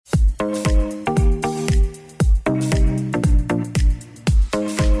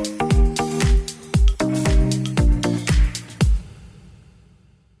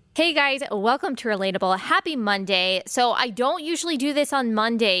Hey guys, welcome to Relatable. Happy Monday. So I don't usually do this on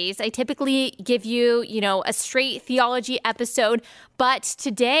Mondays. I typically give you, a straight theology episode. But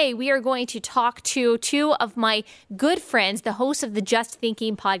today we are going to talk to two of my good friends, the hosts of the Just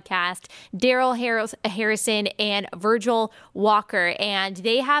Thinking podcast, Darrell Harrison and Virgil Walker. And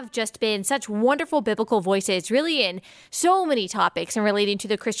they have just been such wonderful biblical voices, really in so many topics and relating to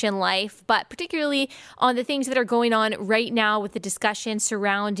the Christian life, but particularly on the things that are going on right now with the discussion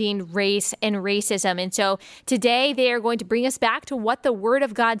surrounding race and racism. And so today they are going to bring us back to what the Word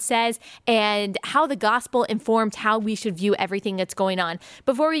of God says and how the gospel informs how we should view everything that's going on.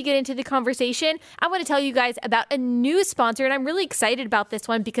 Before we get into the conversation, I want to tell you guys about a new sponsor, and I'm really excited about this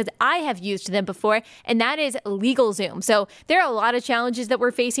one because I have used them before, and that is LegalZoom. So there are a lot of challenges that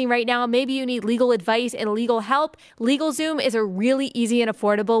we're facing right now. Maybe you need legal advice and legal help. LegalZoom is a really easy and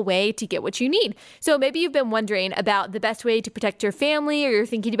affordable way to get what you need. So maybe you've been wondering about the best way to protect your family, or you're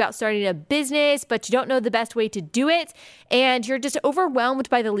thinking about starting a business, but you don't know the best way to do it, and you're just overwhelmed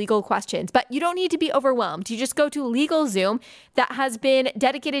by the legal questions. But you don't need to be overwhelmed. You just go to LegalZoom, that has been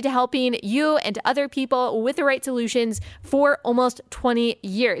dedicated to helping you and other people with the right solutions for almost 20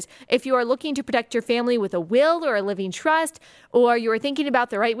 years. If you are looking to protect your family with a will or a living trust, or you are thinking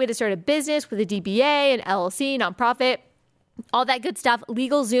about the right way to start a business with a DBA, an LLC, nonprofit, all that good stuff,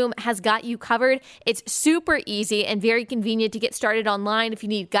 LegalZoom has got you covered. It's super easy and very convenient to get started online. If you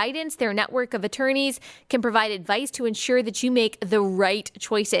need guidance, their network of attorneys can provide advice to ensure that you make the right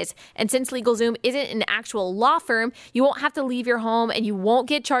choices. And since LegalZoom isn't an actual law firm, you won't have to leave your home and you won't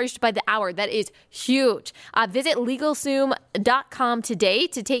get charged by the hour. That is huge. Visit LegalZoom.com today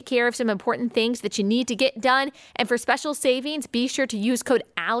to take care of some important things that you need to get done. And for special savings, be sure to use code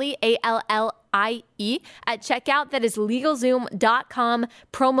ALLIE, ALLIE, at checkout. That is LegalZoom.com,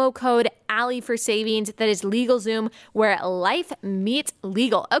 promo code ALLIE for savings. That is LegalZoom, where life meets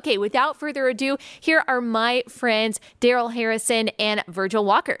legal. Okay, without further ado, here are my friends, Darrell Harrison and Virgil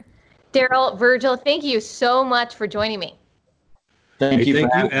Walker. Darrell, Virgil, thank you so much for joining me. Thank you,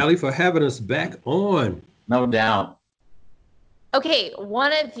 Allie, for having us back on. No doubt. Okay,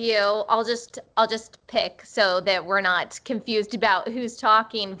 one of you, I'll just pick so that we're not confused about who's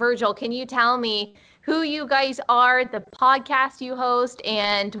talking. Virgil, can you tell me who you guys are, the podcast you host,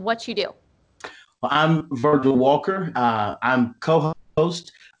 and what you do? Well, I'm Virgil Walker. I'm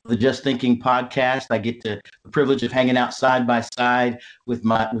co-host of the Just Thinking podcast. I get the privilege of hanging out side by side with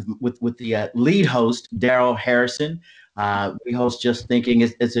the lead host, Darrell Harrison. We host Just Thinking.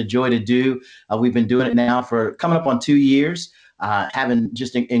 It's a joy to do. We've been doing it now for coming up on 2 years. Having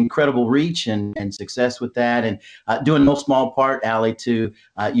just an incredible reach and success with that, and doing no small part, Allie, to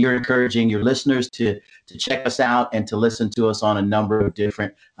you're encouraging your listeners to check us out and to listen to us on a number of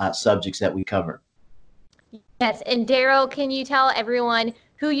different subjects that we cover. Yes, and Darrell, can you tell everyone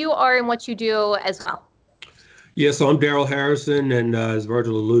who you are and what you do as well? Yeah, so I'm Darrell Harrison, and as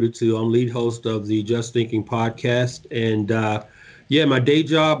Virgil alluded to, I'm lead host of the Just Thinking podcast. And my day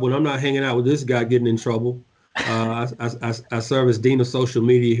job, when I'm not hanging out with this guy getting in trouble, I serve as Dean of Social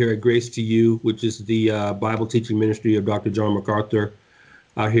Media here at Grace to You, which is the Bible teaching ministry of Dr. John MacArthur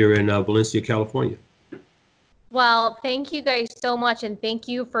out here in Valencia, California. Well, thank you guys so much, and thank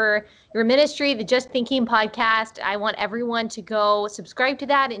you for your ministry, the Just Thinking podcast. I want everyone to go subscribe to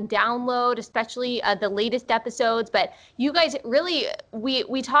that and download, especially the latest episodes. But you guys really,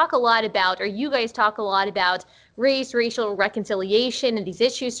 we talk a lot about, or you guys talk a lot about race, racial reconciliation, and these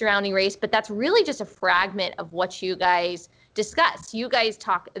issues surrounding race, but that's really just a fragment of what you guys discuss. You guys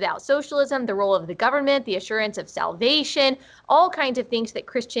talk about socialism, the role of the government, the assurance of salvation, all kinds of things that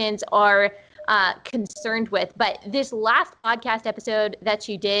Christians are concerned with. But this last podcast episode that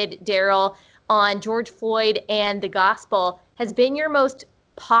you did, Darrell, on George Floyd and the gospel has been your most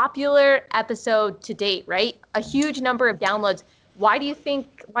popular episode to date, right? A huge number of downloads. Why do you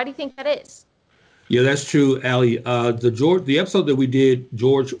think that is? Yeah, that's true, Allie. The episode that we did,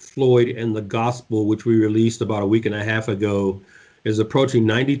 George Floyd and the Gospel, which we released about a week and a half ago, is approaching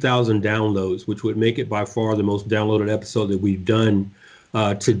 90,000 downloads, which would make it by far the most downloaded episode that we've done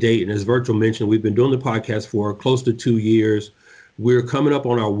to date. And as Virgil mentioned, we've been doing the podcast for close to 2 years. We're coming up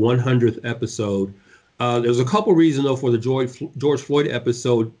on our 100th episode. There's a couple reasons, though, for the George Floyd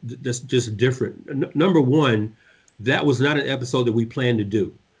episode that's just different. Number one, that was not an episode that we planned to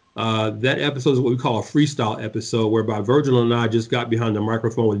do. That episode is what we call a freestyle episode, whereby Virgil and I just got behind the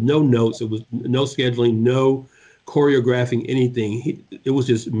microphone with no notes. It was no scheduling, no choreographing anything. It was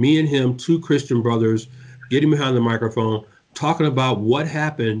just me and him, two Christian brothers, getting behind the microphone, talking about what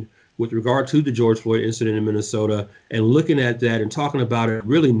happened with regard to the George Floyd incident in Minnesota, and looking at that and talking about it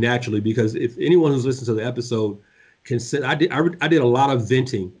really naturally, because if anyone who's listened to the episode, I did a lot of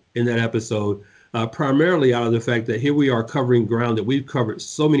venting in that episode, primarily out of the fact that here we are covering ground that we've covered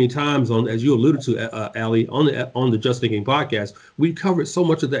so many times on, as you alluded to, Ali, on the Just Thinking podcast. We've covered so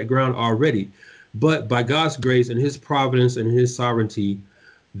much of that ground already, but by God's grace and His providence and His sovereignty,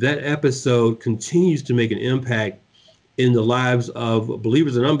 that episode continues to make an impact in the lives of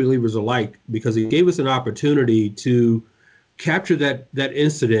believers and unbelievers alike, because it gave us an opportunity to capture that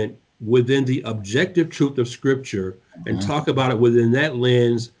incident within the objective truth of Scripture and talk about it within that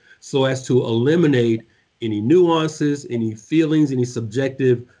lens, so as to eliminate any nuances, any feelings, any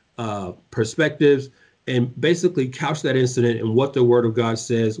subjective perspectives, and basically couch that incident in what the Word of God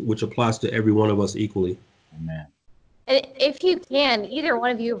says, which applies to every one of us equally. Amen. If you can, either one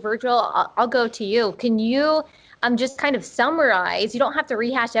of you, Virgil, I'll go to you. Can you just kind of summarize? You don't have to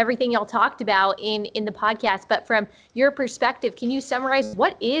rehash everything y'all talked about in the podcast, but from your perspective, can you summarize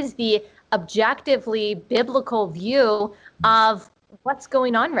what is the objectively biblical view of what's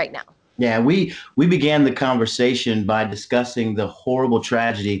going on right now? Yeah, we began the conversation by discussing the horrible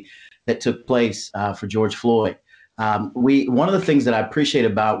tragedy that took place for George Floyd. One of the things that I appreciate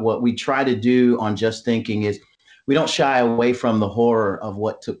about what we try to do on Just Thinking is we don't shy away from the horror of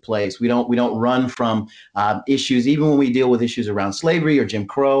what took place. We don't run from issues, even when we deal with issues around slavery or Jim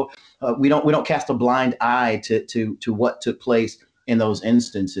Crow. We don't cast a blind eye to what took place in those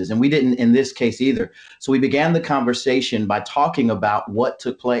instances, and we didn't in this case either. So we began the conversation by talking about what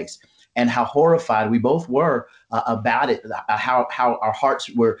took place and how horrified we both were about it, how our hearts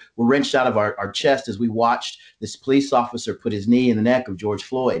were wrenched out of our chest as we watched this police officer put his knee in the neck of George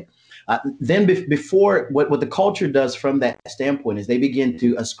Floyd. Then before, what the culture does from that standpoint is they begin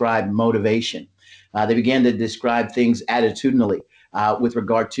to ascribe motivation. They began to describe things attitudinally with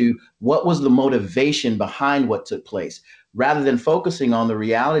regard to what was the motivation behind what took place, rather than focusing on the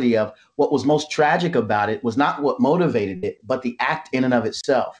reality of what was most tragic about it was not what motivated it, but the act in and of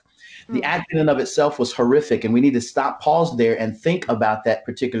itself. The act in and of itself was horrific, and we need to pause there and think about that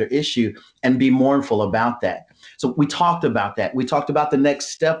particular issue and be mournful about that. So we talked about that. We talked about the next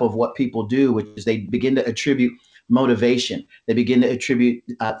step of what people do, which is they begin to attribute motivation. They begin to attribute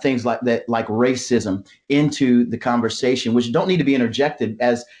things like that, like racism, into the conversation, which don't need to be interjected,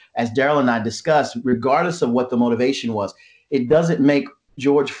 as Darrell and I discussed, regardless of what the motivation was. It doesn't make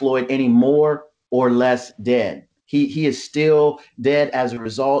George Floyd any more or less dead. He is still dead as a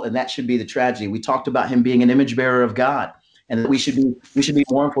result, and that should be the tragedy. We talked about him being an image bearer of God, and that we should be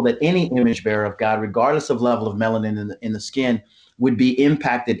mournful that any image bearer of God, regardless of level of melanin in the skin, would be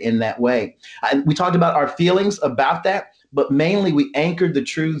impacted in that way. And we talked about our feelings about that, but mainly we anchored the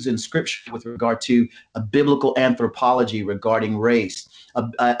truths in Scripture with regard to a biblical anthropology regarding race,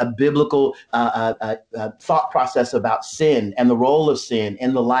 a biblical thought process about sin and the role of sin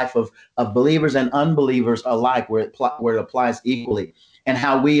in the life of believers and unbelievers alike, where it applies equally, and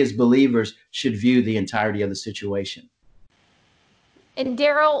how we as believers should view the entirety of the situation. And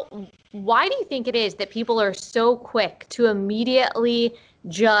Darrell, why do you think it is that people are so quick to immediately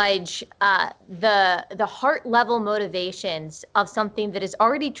judge the heart level motivations of something that is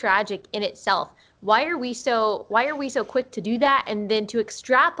already tragic in itself? Why are we so quick to do that, and then to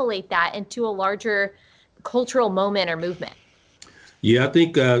extrapolate that into a larger cultural moment or movement? Yeah, I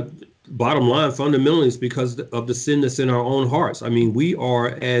think bottom line, fundamentally, is because of the sin that's in our own hearts. I mean, we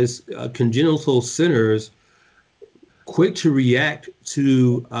are, as congenital sinners, quick to react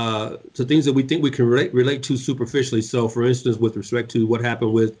to things that we think we can relate to superficially. So, for instance, with respect to what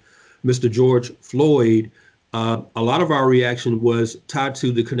happened with Mr. George Floyd, a lot of our reaction was tied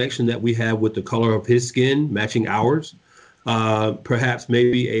to the connection that we have with the color of his skin matching ours, perhaps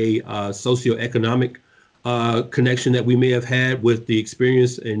maybe a socioeconomic connection that we may have had with the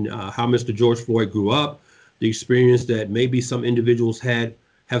experience and how Mr. George Floyd grew up, the experience that maybe some individuals have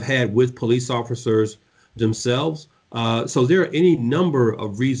had with police officers themselves. So there are any number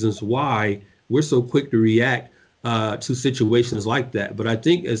of reasons why we're so quick to react to situations like that. But I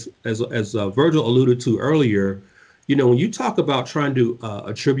think, as Virgil alluded to earlier, you know, when you talk about trying to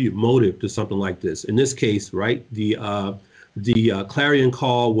attribute motive to something like this, in this case, right, the clarion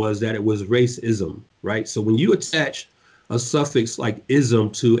call was that it was racism, right? So when you attach a suffix like ism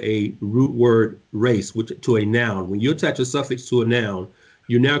to a root word race, to a noun, when you attach a suffix to a noun,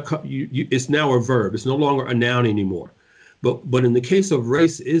 it's now a verb. It's no longer a noun anymore. But in the case of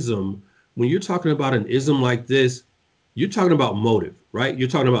racism, when you're talking about an ism like this, you're talking about motive, right? You're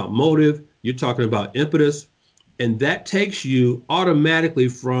talking about motive. You're talking about impetus. And that takes you automatically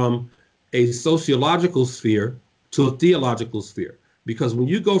from a sociological sphere to a theological sphere. Because when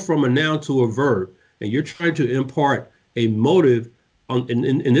you go from a noun to a verb and you're trying to impart a motive,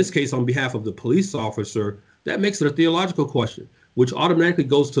 in this case, on behalf of the police officer, that makes it a theological question, which automatically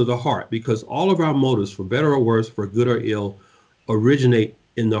goes to the heart, because all of our motives, for better or worse, for good or ill, originate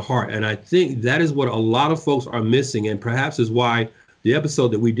in the heart. And I think that is what a lot of folks are missing, and perhaps is why the episode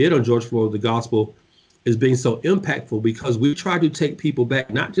that we did on George Floyd, the gospel, is being so impactful, because we try to take people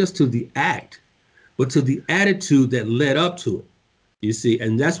back, not just to the act, but to the attitude that led up to it. You see,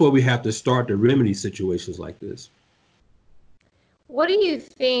 and that's where we have to start to remedy situations like this. What do you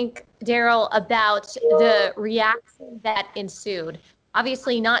think, Darrell, about the reaction that ensued?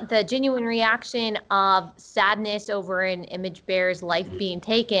 Obviously, not the genuine reaction of sadness over an image bearer's life being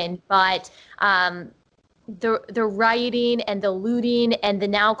taken, but the rioting and the looting and the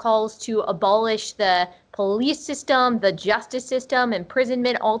now calls to abolish the police system, the justice system,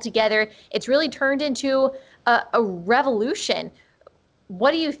 imprisonment altogether. It's really turned into a revolution.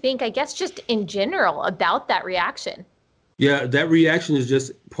 What do you think, I guess, just in general about that reaction? Yeah, that reaction is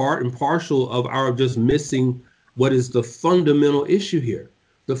just part and partial of our just missing what is the fundamental issue here.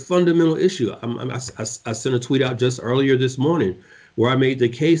 The fundamental issue. I sent a tweet out just earlier this morning where I made the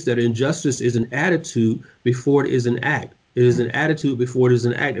case that injustice is an attitude before it is an act. It is an attitude before it is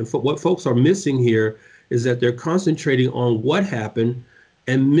an act. And what folks are missing here is that they're concentrating on what happened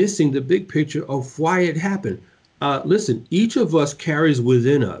and missing the big picture of why it happened. Listen, each of us carries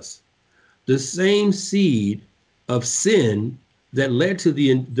within us the same seed of sin that led to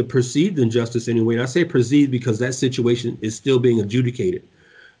the perceived injustice anyway. And I say perceived because that situation is still being adjudicated.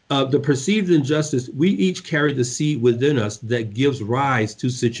 The perceived injustice, we each carry the seed within us that gives rise to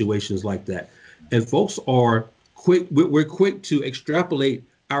situations like that. And folks are quick, we're quick to extrapolate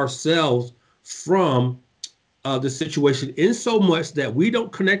ourselves from the situation, in so much that we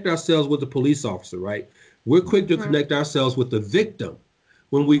don't connect ourselves with the police officer, right? We're quick to connect ourselves with the victim.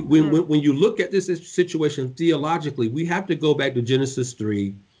 When you look at this situation theologically, we have to go back to Genesis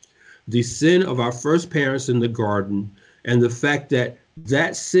 3, the sin of our first parents in the garden, and the fact that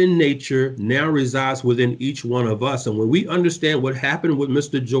that sin nature now resides within each one of us. And when we understand what happened with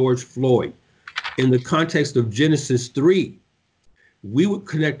Mr. George Floyd in the context of Genesis 3, we would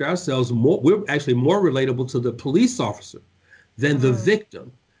connect ourselves more. We're actually more relatable to the police officer than the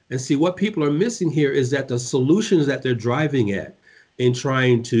victim. And see, what people are missing here is that the solutions that they're driving at in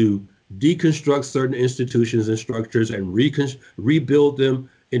trying to deconstruct certain institutions and structures and rebuild them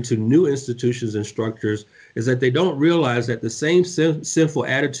into new institutions and structures is that they don't realize that the same sinful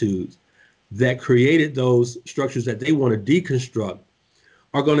attitudes that created those structures that they want to deconstruct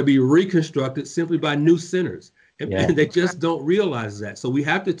are going to be reconstructed simply by new sinners. And they just don't realize that. So we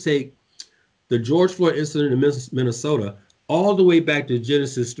have to take the George Floyd incident in Minnesota all the way back to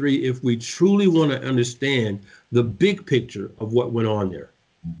Genesis 3 if we truly want to understand the big picture of what went on there.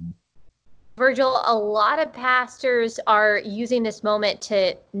 Virgil, a lot of pastors are using this moment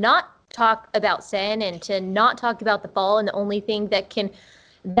to not talk about sin and to not talk about the fall, and the only thing that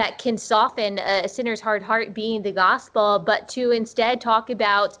can soften a sinner's hard heart being the gospel, but to instead talk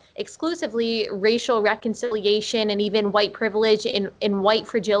about exclusively racial reconciliation and even white privilege and white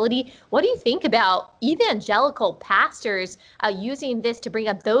fragility. What do you think about evangelical pastors using this to bring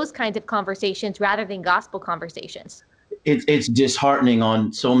up those kinds of conversations rather than gospel conversations? It's disheartening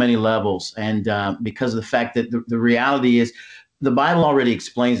on so many levels. And because of the fact that the reality is the Bible already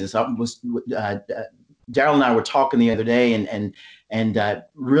explains this. Darrell and I were talking the other day and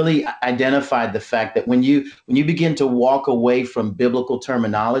really identified the fact that when you begin to walk away from biblical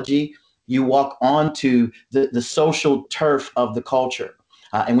terminology, you walk onto the social turf of the culture.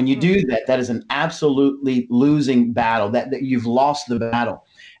 And when you do that, that is an absolutely losing battle, that you've lost the battle.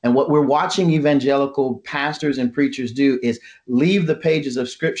 And what we're watching evangelical pastors and preachers do is leave the pages of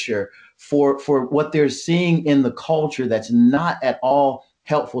scripture for what they're seeing in the culture that's not at all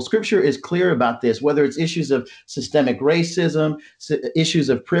helpful. Scripture is clear about this, whether it's issues of systemic racism, issues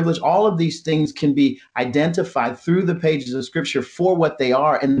of privilege. All of these things can be identified through the pages of scripture for what they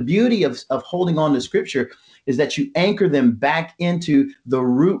are. And the beauty of holding on to scripture is that you anchor them back into the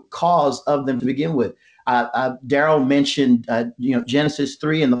root cause of them to begin with. Darrell mentioned, Genesis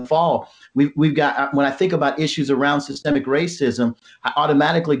 3 and the fall. We've got, when I think about issues around systemic racism, I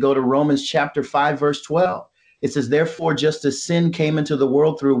automatically go to Romans chapter 5, verse 12. It says, therefore, just as sin came into the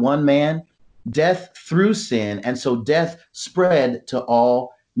world through one man, death through sin, and so death spread to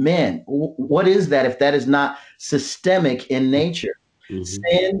all men. What is that if that is not systemic in nature? Mm-hmm.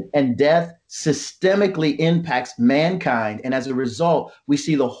 Sin and death systemically impacts mankind. And as a result, we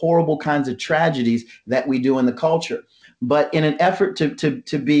see the horrible kinds of tragedies that we do in the culture. But in an effort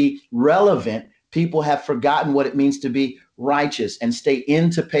to be relevant, people have forgotten what it means to be righteous and stay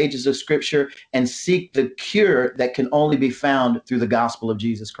into pages of scripture and seek the cure that can only be found through the gospel of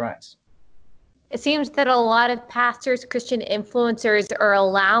Jesus Christ. It seems that a lot of pastors, Christian influencers are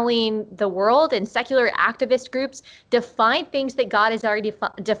allowing the world and secular activist groups define things that God has already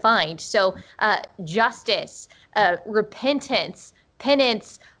defined. So justice, repentance,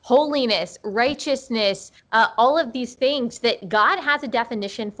 penance, holiness, righteousness, all of these things that God has a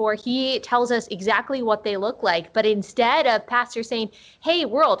definition for. He tells us exactly what they look like. But instead of pastors saying, hey,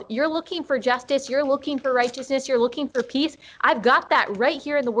 world, you're looking for justice, you're looking for righteousness, you're looking for peace, I've got that right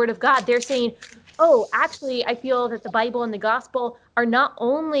here in the Word of God. They're saying, oh, actually, I feel that the Bible and the gospel are not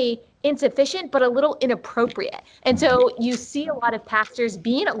only insufficient, but a little inappropriate. And so you see a lot of pastors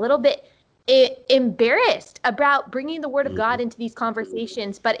being a little bit embarrassed about bringing the Word of God into these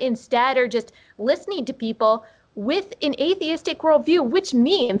conversations, but instead are just listening to people with an atheistic worldview, which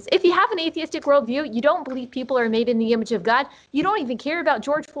means if you have an atheistic worldview, you don't believe people are made in the image of God, you don't even care about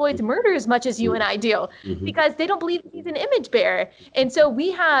George Floyd's murder as much as you and I do, because they don't believe he's an image bearer. And so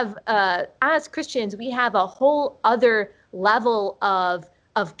we have, as Christians, we have a whole other level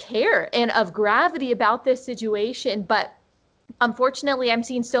of care and of gravity about this situation. But unfortunately, I'm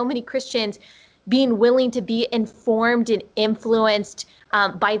seeing so many Christians being willing to be informed and influenced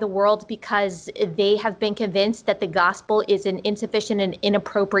by the world because they have been convinced that the gospel is an insufficient and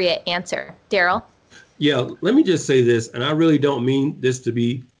inappropriate answer. Darrell? Yeah, let me just say this, and I really don't mean this to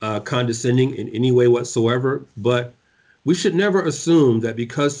be condescending in any way whatsoever, but we should never assume that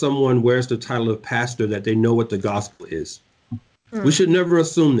because someone wears the title of pastor that they know what the gospel is. We should never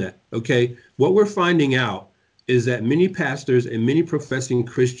assume that, okay? What we're finding out is that many pastors and many professing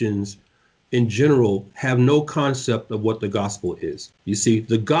Christians in general have no concept of what the gospel is. You see,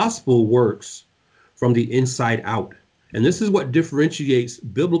 the gospel works from the inside out. And this is what differentiates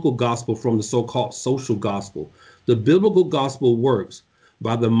biblical gospel from the so-called social gospel. The biblical gospel works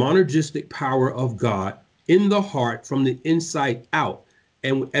by the monergistic power of God in the heart from the inside out.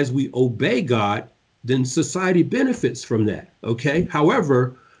 And as we obey God, then society benefits from that, okay?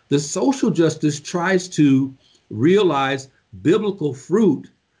 However, the social justice tries to realize biblical fruit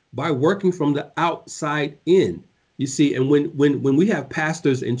by working from the outside in. You see, and when we have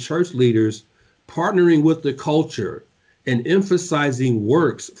pastors and church leaders partnering with the culture and emphasizing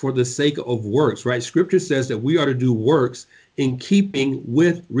works for the sake of works, right? Scripture says that we are to do works in keeping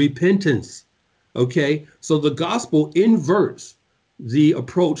with repentance, okay? So the gospel inverts the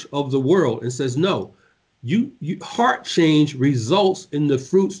approach of the world and says, no, you heart change results in the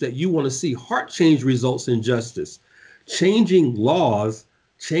fruits that you want to see. Heart change results in justice, changing laws,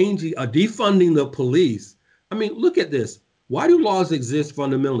 defunding the police. I mean, look at this. Why do laws exist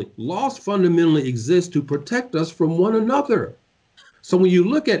fundamentally? Laws fundamentally exist to protect us from one another. So when you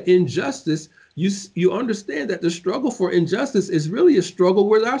look at injustice, you understand that the struggle for injustice is really a struggle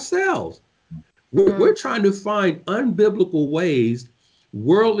with ourselves. We're trying to find unbiblical ways,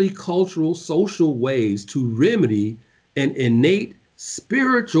 worldly, cultural, social ways to remedy an innate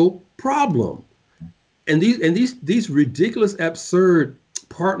spiritual problem. And these ridiculous, absurd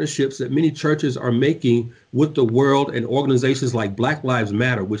partnerships that many churches are making with the world and organizations like Black Lives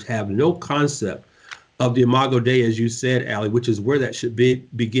Matter, which have no concept of the Imago Dei, as you said, Allie, which is where that should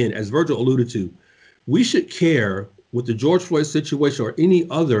begin. As Virgil alluded to, we should care with the George Floyd situation or any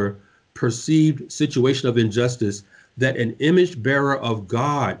other perceived situation of injustice that an image bearer of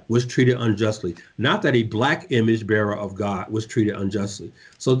God was treated unjustly, not that a Black image bearer of God was treated unjustly.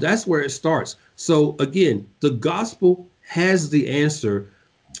 So that's where it starts. So again, the gospel has the answer,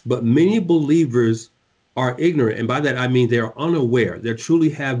 but many believers are ignorant. And by that, I mean they're unaware. They truly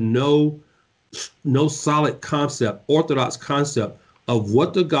have no solid concept, orthodox concept of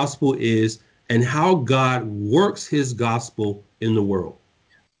what the gospel is and how God works his gospel in the world.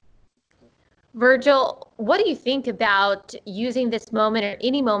 Virgil, what do you think about using this moment or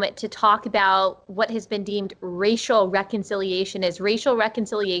any moment to talk about what has been deemed racial reconciliation? Is racial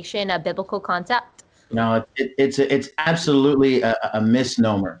reconciliation a biblical concept? No, it's absolutely a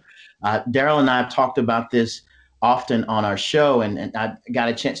misnomer. Darrell and I have talked about this often on our show, and I got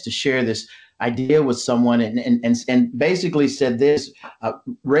a chance to share this idea with someone and basically said this: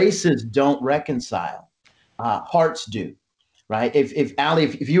 races don't reconcile, hearts do. Right. If Allie,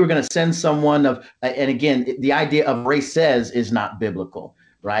 if you were going to send someone and again, the idea of race says is not biblical.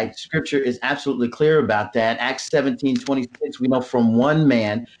 Right. Scripture is absolutely clear about that. Acts 17:26, we know from one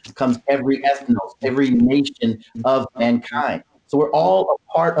man comes every ethnos, every nation of mankind. So we're all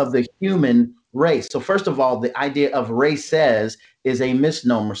a part of the human race. So first of all, the idea of race says is a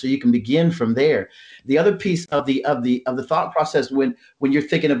misnomer. So you can begin from there. The other piece of the thought process when you're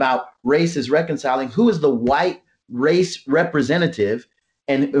thinking about race is reconciling, who is the white race representative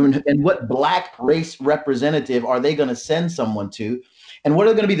and what Black race representative are they going to send someone to? And what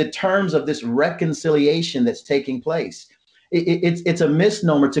are going to be the terms of this reconciliation that's taking place? It's a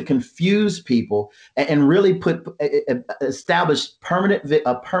misnomer to confuse people and really establish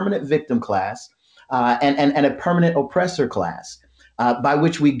a permanent victim class and a permanent oppressor class. By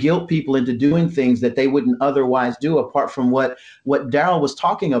which we guilt people into doing things that they wouldn't otherwise do, apart from what Darrell was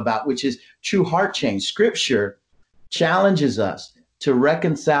talking about, which is true heart change. Scripture challenges us to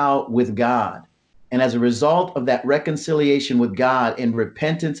reconcile with God. And as a result of that reconciliation with God in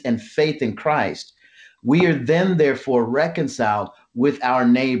repentance and faith in Christ, we are then therefore reconciled with our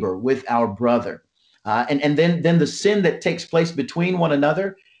neighbor, with our brother. And then the sin that takes place between one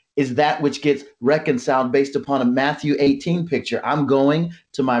another is that which gets reconciled based upon a Matthew 18 picture. I'm going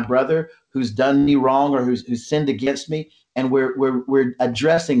to my brother who's done me wrong or who's sinned against me, and we're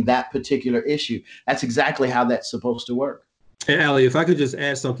addressing that particular issue. That's exactly how that's supposed to work. And Allie, if I could just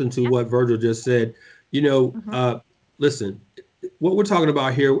add something to what Virgil just said, listen, what we're talking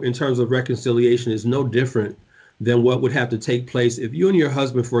about here in terms of reconciliation is no different than what would have to take place if you and your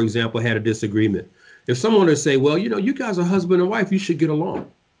husband, for example, had a disagreement. If someone were to say, well, you guys are husband and wife, you should get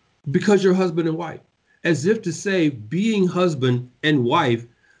along because you're husband and wife, as if to say being husband and wife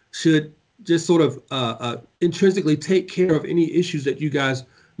should just sort of intrinsically take care of any issues that you guys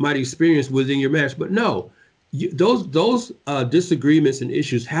might experience within your marriage. But no, those disagreements and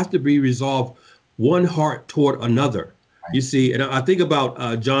issues have to be resolved one heart toward another. You see, and I think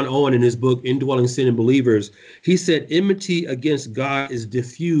about John Owen in his book, Indwelling Sin in Believers. He said enmity against God is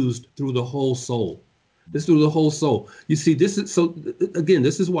diffused through the whole soul. This through the whole soul. You see, this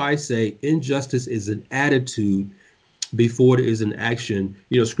is why I say injustice is an attitude before it is an action.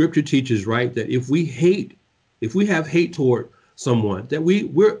 Scripture teaches, right, that if we have hate toward someone, that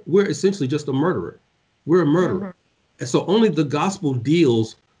we're essentially just a murderer. We're a murderer. Mm-hmm. And so only the gospel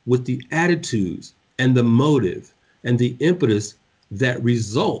deals with the attitudes and the motive and the impetus that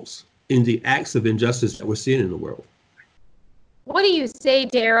results in the acts of injustice that we're seeing in the world. What do you say,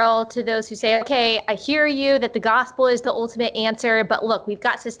 Darrell, to those who say, okay, I hear you that the gospel is the ultimate answer, but look, we've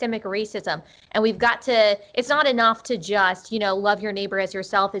got systemic racism and it's not enough to just, love your neighbor as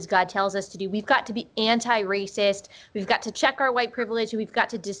yourself as God tells us to do. We've got to be anti-racist. We've got to check our white privilege and we've got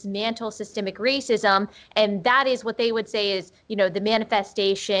to dismantle systemic racism. And that is what they would say is, the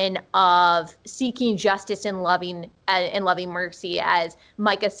manifestation of seeking justice and loving mercy, as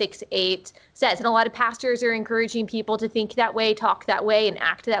Micah 6:8 says. And a lot of pastors are encouraging people to think that way, talk that way, and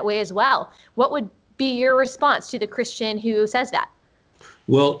act that way as well. What would be your response to the Christian who says that?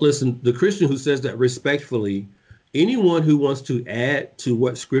 Well, listen, the Christian who says that, respectfully, anyone who wants to add to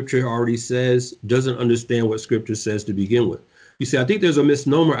what Scripture already says doesn't understand what Scripture says to begin with. You see, I think there's a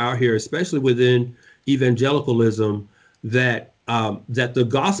misnomer out here, especially within evangelicalism, that the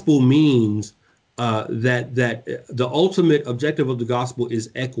gospel means that the ultimate objective of the gospel is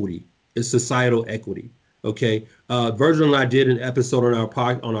equity, is societal equity. Okay, Virgil and I did an episode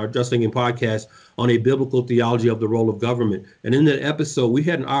on our Just Thinking podcast on a biblical theology of the role of government, and in that episode we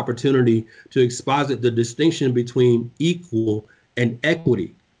had an opportunity to exposit the distinction between equal and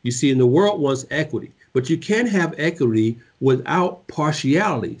equity. You see, in the world wants equity, but you can't have equity without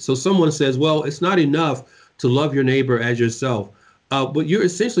partiality. So someone says, well, it's not enough to love your neighbor as yourself. But you're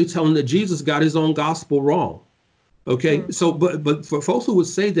essentially telling that Jesus got his own gospel wrong. Okay, mm-hmm. So but for folks who would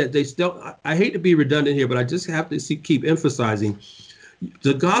say that, they still, I hate to be redundant here, but I just have to keep emphasizing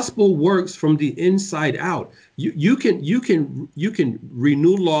the gospel works from the inside out. You can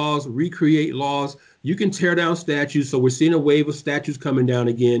renew laws, recreate laws. You can tear down statues. So we're seeing a wave of statues coming down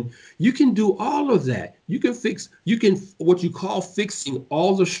again. You can do all of that. You can what you call fixing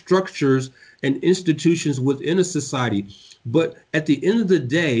all the structures and institutions within a society. But at the end of the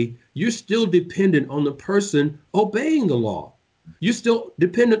day, you're still dependent on the person obeying the law. You're still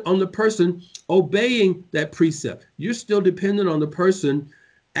dependent on the person obeying that precept. You're still dependent on the person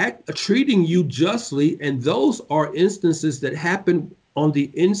treating you justly. And those are instances that happen on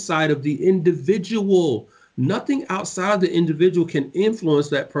the inside of the individual. Nothing outside of the individual can influence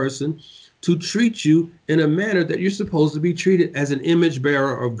that person to treat you in a manner that you're supposed to be treated as an image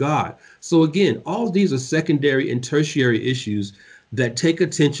bearer of God. So again, all of these are secondary and tertiary issues that take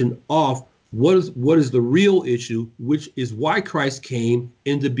attention off what is the real issue, which is why Christ came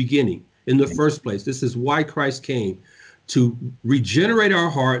in the beginning, in the first place. This is why Christ came, to regenerate our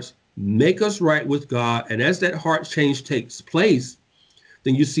hearts, make us right with God. And as that heart change takes place,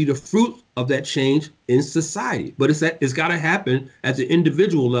 then you see the fruit of that change in society. But it's got to happen at the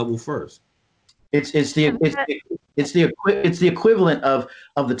individual level first. It's the equivalent of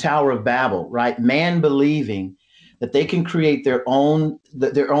the Tower of Babel, right? Man believing that they can create their own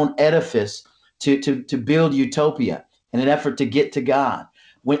edifice to build utopia in an effort to get to God.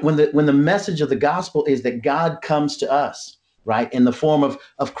 When the message of the gospel is that God comes to us, right, in the form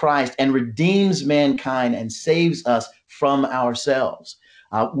of Christ and redeems mankind and saves us from ourselves.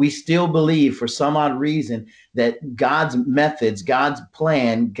 We still believe, for some odd reason, that God's methods, God's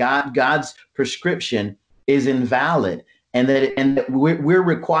plan, God's prescription is invalid, and that we're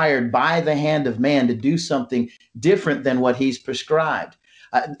required by the hand of man to do something different than what He's prescribed.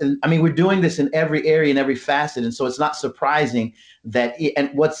 I mean, we're doing this in every area, in every facet, and so it's not surprising that. And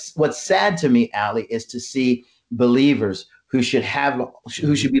what's sad to me, Ali, is to see believers who should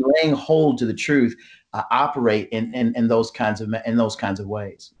be laying hold to the truth operate in those kinds of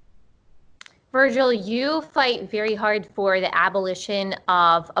ways. Virgil, you fight very hard for the abolition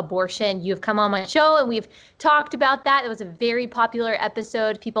of abortion. You've come on my show and we've talked about that. It was a very popular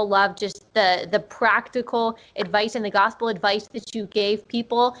episode. People loved just the practical advice and the gospel advice that you gave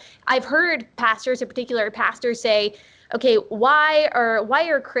people. I've heard pastors, in particular pastors, say, okay, why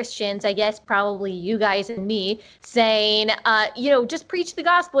are Christians, I guess probably you guys and me, saying, just preach the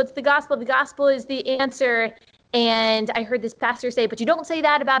gospel. It's the gospel. The gospel is the answer. And I heard this pastor say, but you don't say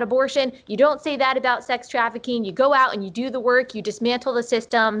that about abortion. You don't say that about sex trafficking. You go out and you do the work, you dismantle the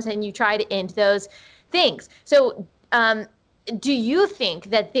systems, and you try to end those things. So do you think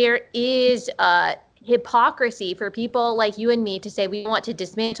that there is hypocrisy for people like you and me to say we want to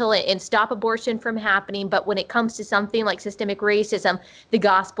dismantle it and stop abortion from happening, but when it comes to something like systemic racism, the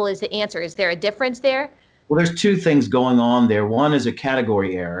gospel is the answer? Is there a difference there? Well, there's two things going on there. One is a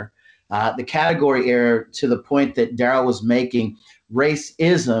category error. The category error, to the point that Darrell was making,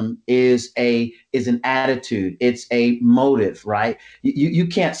 racism is an attitude. It's a motive, right? You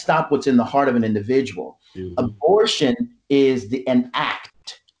can't stop what's in the heart of an individual. Mm-hmm. Abortion is an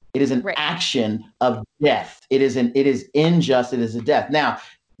act. It is an action of death. It is unjust. It is a death. Now,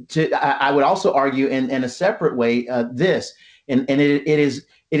 I would also argue in a separate way it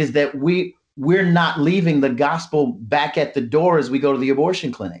is that we're not leaving the gospel back at the door as we go to the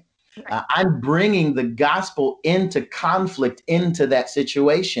abortion clinic. I'm bringing the gospel into conflict, into that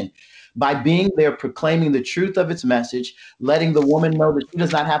situation, by being there, proclaiming the truth of its message, letting the woman know that she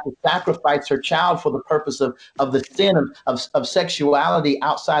does not have to sacrifice her child for the purpose of the sin of sexuality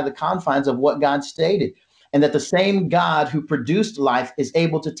outside the confines of what God stated. And that the same God who produced life is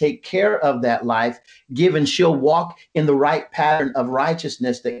able to take care of that life, given she'll walk in the right pattern of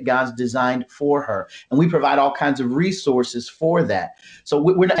righteousness that God's designed for her. And we provide all kinds of resources for that. So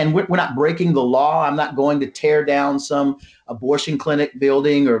we're not breaking the law. I'm not going to tear down some abortion clinic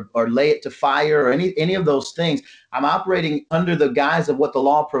building or lay it to fire or any of those things. I'm operating under the guise of what the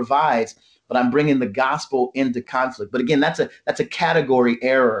law provides, but I'm bringing the gospel into conflict. But again, that's a category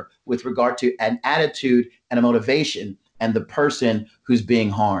error with regard to an attitude and a motivation and the person who's being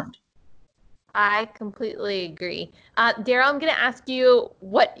harmed. I completely agree. Darrell, I'm going to ask you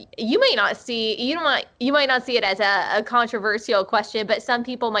what you might not see. You might not see it as a controversial question, but some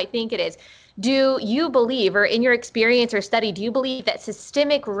people might think it is. Do you believe, or in your experience or study, do you believe that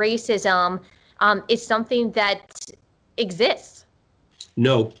systemic racism is something that exists?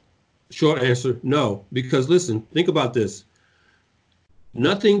 No. Short answer, no. Because listen, think about this.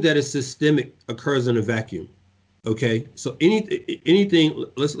 Nothing that is systemic occurs in a vacuum. Okay, so anything.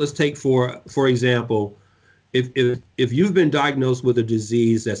 Let's take for example, if you've been diagnosed with a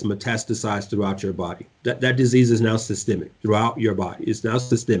disease that's metastasized throughout your body, that disease is now systemic throughout your body. It's now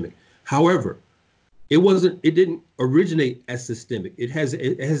systemic. However, it didn't originate as systemic. It has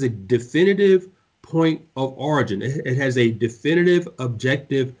a definitive point of origin. It has a definitive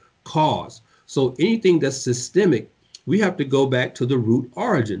objective cause. So anything that's systemic, we have to go back to the root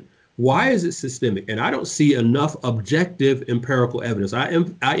origin. Why is it systemic? And I don't see enough objective empirical evidence. I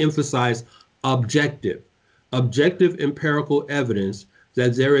emphasize objective empirical evidence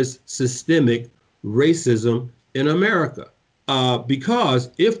that there is systemic racism in America.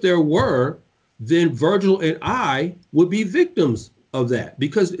 Because if there were, then Virgil and I would be victims of that,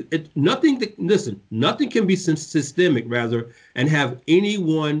 because nothing can be systemic and have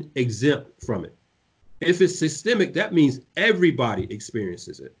anyone exempt from it. If it's systemic, that means everybody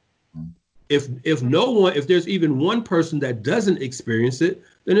experiences it. If there's even one person that doesn't experience it,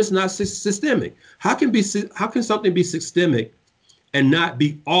 then it's not systemic. How can something be systemic and not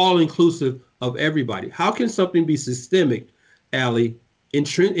be all inclusive of everybody? How can something be systemic, Allie,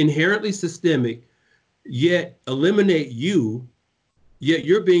 inherently systemic, yet eliminate you, yet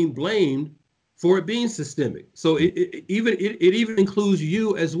you're being blamed for it being systemic? So it even includes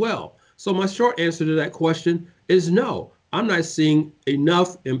you as well. So my short answer to that question is no. I'm not seeing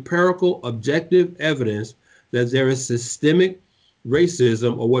enough empirical objective evidence that there is systemic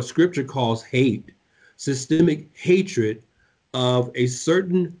racism, or what scripture calls hate, systemic hatred of a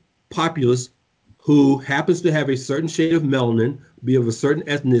certain populace who happens to have a certain shade of melanin, be of a certain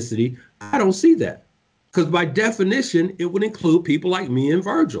ethnicity. I don't see that. Because by definition, it would include people like me and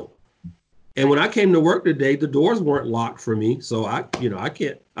Virgil. And when I came to work today, the doors weren't locked for me. So I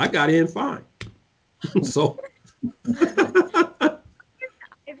got in fine. So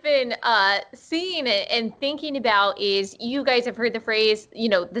I've been seeing it and thinking about is, you guys have heard the phrase,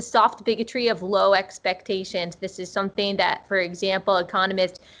 the soft bigotry of low expectations. This is something that, for example,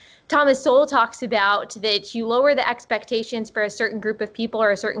 economist Thomas Sowell talks about, that you lower the expectations for a certain group of people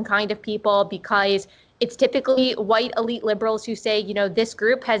or a certain kind of people because it's typically white elite liberals who say, this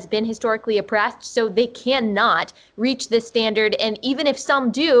group has been historically oppressed, so they cannot reach this standard. And even if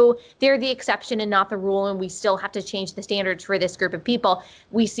some do, they're the exception and not the rule, and we still have to change the standards for this group of people.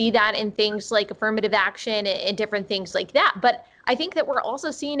 We see that in things like affirmative action and different things like that. But I think that we're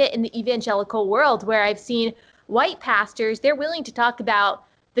also seeing it in the evangelical world, where I've seen white pastors, they're willing to talk about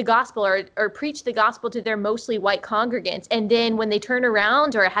the gospel or preach the gospel to their mostly white congregants. And then when they turn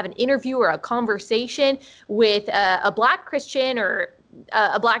around or have an interview or a conversation with a Black Christian or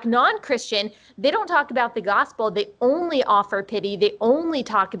a Black non-Christian, they don't talk about the gospel. They only offer pity. They only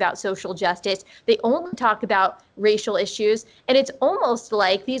talk about social justice. They only talk about racial issues. And it's almost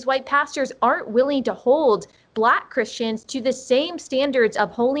like these white pastors aren't willing to hold Black Christians to the same standards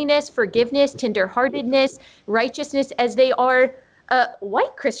of holiness, forgiveness, tenderheartedness, righteousness as they are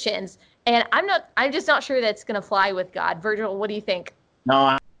white Christians. And I'm just not sure that's going to fly with God. Virgil, what do you think?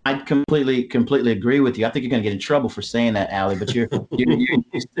 No, I completely agree with you. I think you're going to get in trouble for saying that, Allie, but you're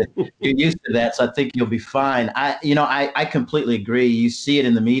used to that, so I think you'll be fine. I completely agree. You see it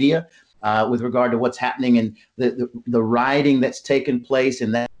in the media with regard to what's happening and the rioting that's taken place,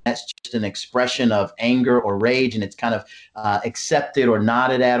 and that's just an expression of anger or rage, and it's kind of accepted or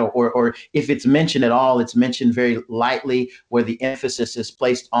nodded at, or if it's mentioned at all, it's mentioned very lightly, where the emphasis is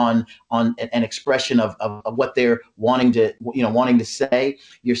placed on an expression of what they're wanting to say.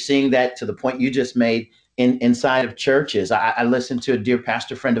 You're seeing that to the point you just made inside of churches. I listened to a dear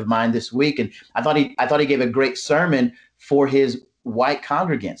pastor friend of mine this week, and I thought he gave a great sermon for his white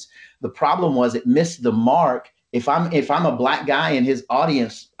congregants. The problem was it missed the mark. If I'm a Black guy in his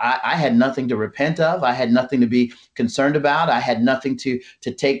audience, I had nothing to repent of. I had nothing to be concerned about. I had nothing to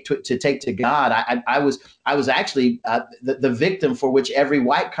take to God. I was actually the victim for which every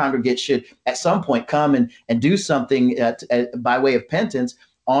white congregant should at some point come and do something by way of penance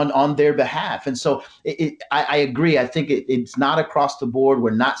on their behalf. And so I agree. I think it's not across the board.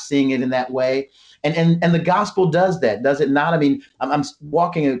 We're not seeing it in that way. And the gospel does that, does it not? I mean, I'm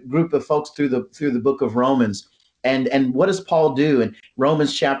walking a group of folks through the book of Romans. And what does Paul do? In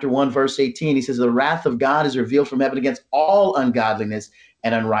Romans chapter 1, verse 18, he says, the wrath of God is revealed from heaven against all ungodliness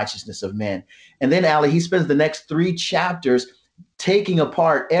and unrighteousness of men. And then, Allie, he spends the next 3 chapters taking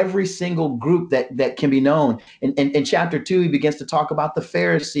apart every single group that can be known. In chapter 2, he begins to talk about the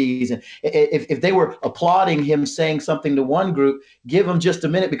Pharisees. And if they were applauding him saying something to one group, give him just a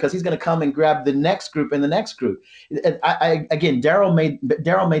minute, because he's going to come and grab the next group and the next group. Again, Darrell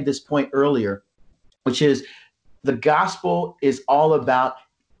made this point earlier, which is the gospel is all about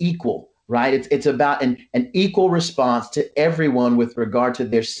equal, right? It's about an equal response to everyone with regard to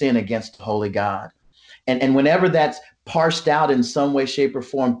their sin against the holy God. And whenever that's parsed out in some way, shape, or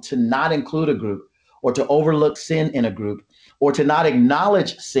form to not include a group, or to overlook sin in a group, or to not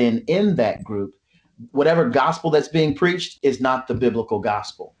acknowledge sin in that group, whatever gospel that's being preached is not the biblical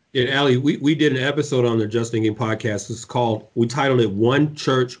gospel. Yeah, Allie, we did an episode on the Just Thinking podcast. We titled it One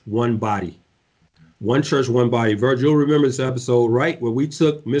Church, One Body. One Church, One Body. Virgil, you'll remember this episode, right? Where we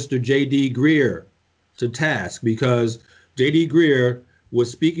took Mr. J.D. Greer to task, because J.D. Greer was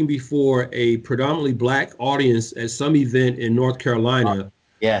speaking before a predominantly Black audience at some event in North Carolina.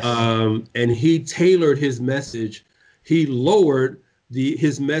 Yes. And he tailored his message. He lowered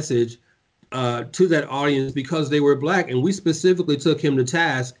his message to that audience because they were Black. And we specifically took him to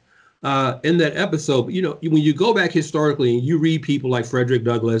task in that episode. When you go back historically and you read people like Frederick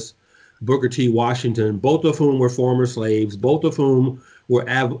Douglass, Booker T. Washington, both of whom were former slaves, both of whom were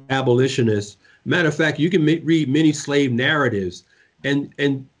abolitionists. Matter of fact, you can read many slave narratives.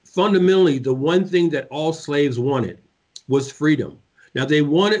 And fundamentally, the one thing that all slaves wanted was freedom. Now, they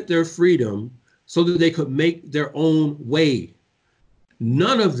wanted their freedom so that they could make their own way.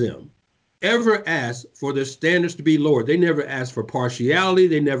 None of them ever asked for their standards to be lowered. They never asked for partiality.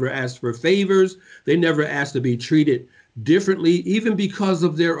 They never asked for favors. They never asked to be treated differently, even because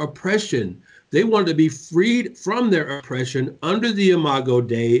of their oppression. They wanted to be freed from their oppression under the Imago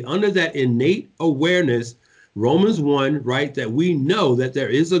Dei, under that innate awareness Romans 1, right, that we know that there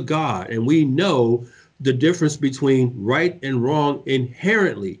is a God and we know the difference between right and wrong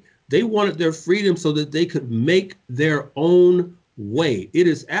inherently. They wanted their freedom so that they could make their own way. It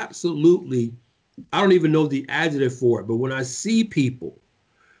is absolutely, I don't even know the adjective for it, but when I see people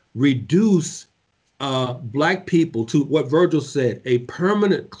reduce Black people to what Virgil said, a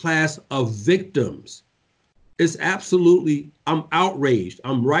permanent class of victims, it's absolutely, I'm outraged.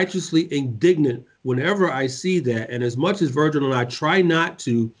 I'm righteously indignant whenever I see that. And as much as Virgil and I try not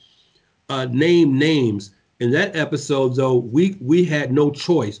to name names, in that episode, though, we had no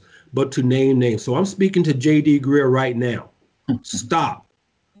choice but to name names. So I'm speaking to J.D. Greer right now. Stop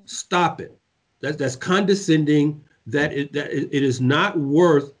it. That's condescending. That it is not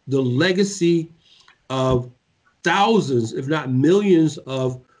worth the legacy of thousands, if not millions,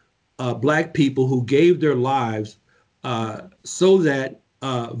 of Black people who gave their lives so that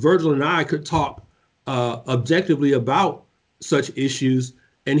Virgil and I could talk objectively about such issues.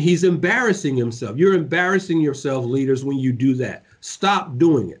 And he's embarrassing himself. You're embarrassing yourself, leaders, when you do that. Stop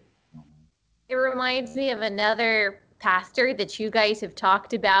doing it. It reminds me of another pastor that you guys have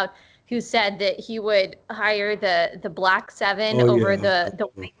talked about who said that he would hire the Black 7 over the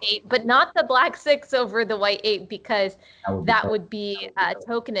White 8, but not the Black 6 over the White 8, because that would be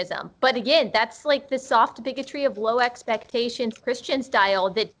tokenism. But again, that's like the soft bigotry of low expectations Christian style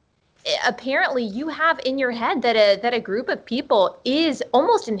that apparently you have in your head, that a group of people is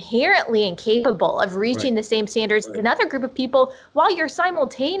almost inherently incapable of reaching the same standards as another group of people, while you're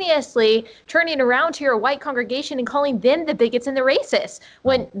simultaneously turning around to your white congregation and calling them the bigots and the racists,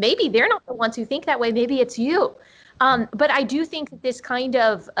 when maybe they're not the ones who think that way, maybe it's you. But I do think that this kind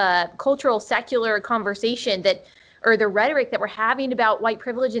of cultural secular conversation or the rhetoric that we're having about white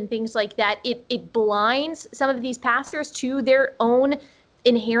privilege and things like that, it blinds some of these pastors to their own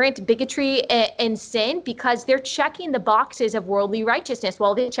inherent bigotry and sin, because they're checking the boxes of worldly righteousness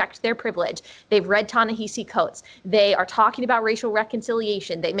while they checked their privilege. They've read Ta-Nehisi Coates. They are talking about racial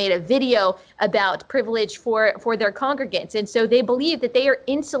reconciliation. They made a video about privilege for their congregants. And so they believe that they are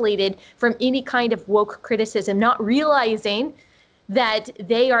insulated from any kind of woke criticism, not realizing that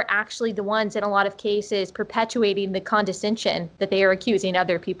they are actually the ones in a lot of cases perpetuating the condescension that they are accusing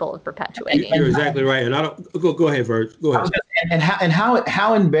other people of perpetuating. You're exactly right. And I don't go ahead, Virg. Go ahead. And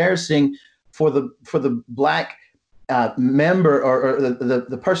how embarrassing for the Black member or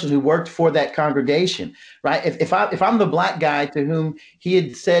the person who worked for that congregation, right? If I'm the Black guy to whom he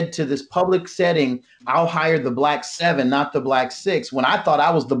had said to this public setting, I'll hire the Black 7, not the Black 6, when I thought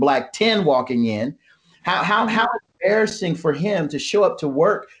I was the Black 10 walking in, how embarrassing for him to show up to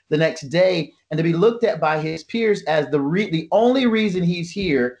work the next day and to be looked at by his peers as the only reason he's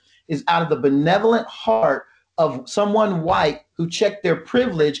here is out of the benevolent heart of someone white who checked their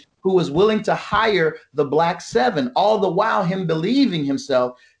privilege, who was willing to hire the Black 7, all the while him believing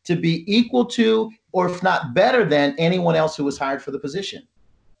himself to be equal to, or if not better than, anyone else who was hired for the position.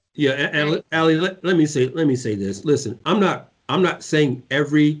 Yeah, and Ali, let me say this. Listen, I'm not saying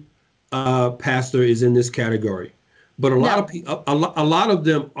every pastor is in this category, but a lot of people, a lot of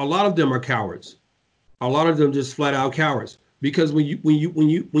them are cowards. A lot of them just flat out cowards, because when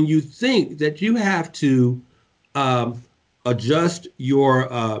you think that you have to adjust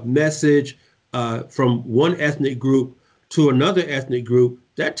your message from one ethnic group to another ethnic group,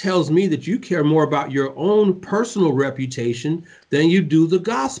 that tells me that you care more about your own personal reputation than you do the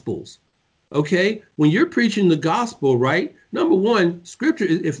gospel's. Okay, when you're preaching the gospel, right? Number one, scripture,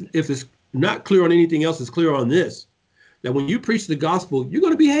 if it's not clear on anything else, it's clear on this: that when you preach the gospel, you're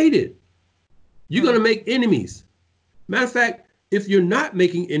going to be hated. You're going to make enemies. Matter of fact, if you're not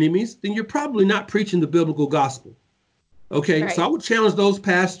making enemies, then you're probably not preaching the biblical gospel. Okay, so I would challenge those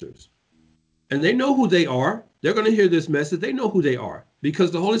pastors, and they know who they are. They're going to hear this message. They know who they are,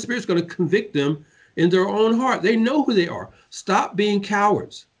 because the Holy Spirit's going to convict them in their own heart. They know who they are. Stop being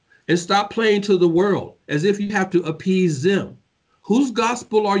cowards and stop playing to the world as if you have to appease them. Whose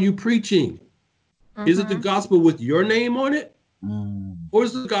gospel are you preaching? Is it the gospel with your name on it? Or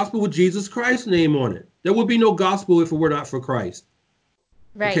is it the gospel with Jesus Christ's name on it? There would be no gospel if it were not for Christ.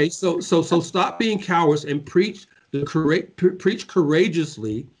 Right. Okay, so stop being cowards and preach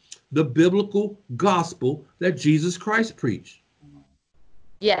courageously the biblical gospel that Jesus Christ preached.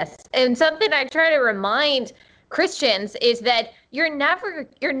 Yes, and something I try to remind Christians is that you're never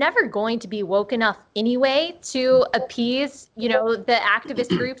going to be woke enough anyway to appease, the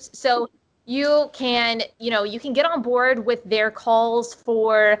activist groups. So you can, you can get on board with their calls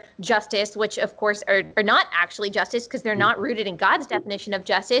for justice, which of course are not actually justice because they're not rooted in God's definition of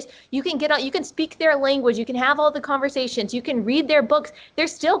justice. You can get on, you can speak their language, you can have all the conversations, you can read their books. They're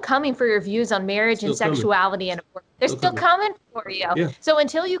still coming for your views on marriage and sexuality and abortion. They're still coming for you. Yeah. So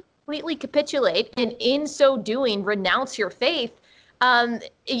until you completely capitulate and in so doing renounce your faith,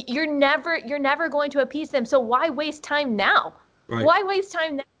 you're never going to appease them. So why waste time now? Right. Why waste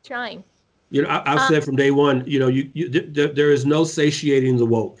time now trying? I've said from day one, there is no satiating the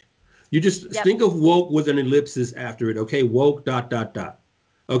woke. You just think of woke with an ellipsis after it. Okay, woke ...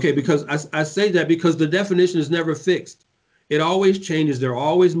 Okay, because I say that because the definition is never fixed. It always changes. They're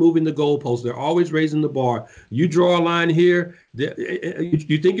always moving the goalposts. They're always raising the bar. You draw a line here.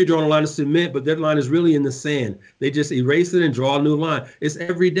 You think you're drawing a line of cement, but that line is really in the sand. They just erase it and draw a new line. It's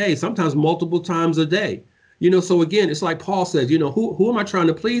every day, sometimes multiple times a day. So again, it's like Paul says, who am I trying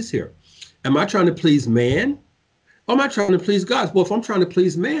to please here? Am I trying to please man? Or am I trying to please God? Well, if I'm trying to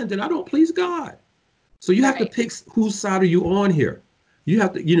please man, then I don't please God. So you have to pick whose side are you on here. You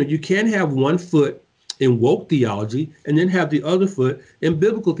have to, you can't have one foot in woke theology and then have the other foot in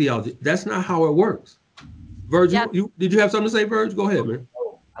biblical theology. That's not how it works. Virgil, did you have something to say, Virgil? Go ahead, man.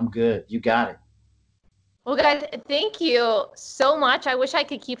 Oh, I'm good. You got it. Well, guys, thank you so much. I wish I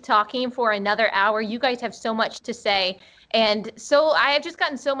could keep talking for another hour. You guys have so much to say. And so I have just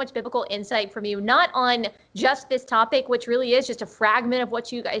gotten so much biblical insight from you, not on just this topic, which really is just a fragment of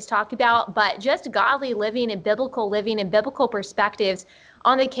what you guys talked about, but just godly living and biblical perspectives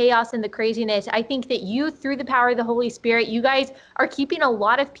on the chaos and the craziness. I think that you, through the power of the Holy Spirit, you guys are keeping a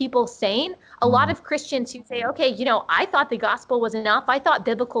lot of people sane. A lot of Christians who say, okay, I thought the gospel was enough. I thought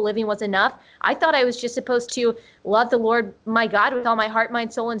biblical living was enough. I thought I was just supposed to love the Lord my God with all my heart,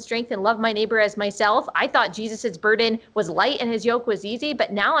 mind, soul, and strength, and love my neighbor as myself. I thought Jesus's burden was light and his yoke was easy.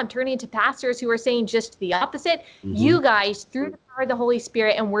 But now I'm turning to pastors who are saying just the opposite. You guys, through the power of the Holy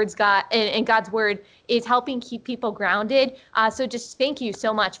Spirit and and God's word, is helping keep people grounded. So just thank you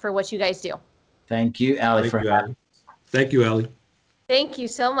so much for what you guys do. Thank you, Allie, for having me. Thank you, Allie. Thank you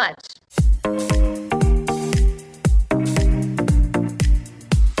so much.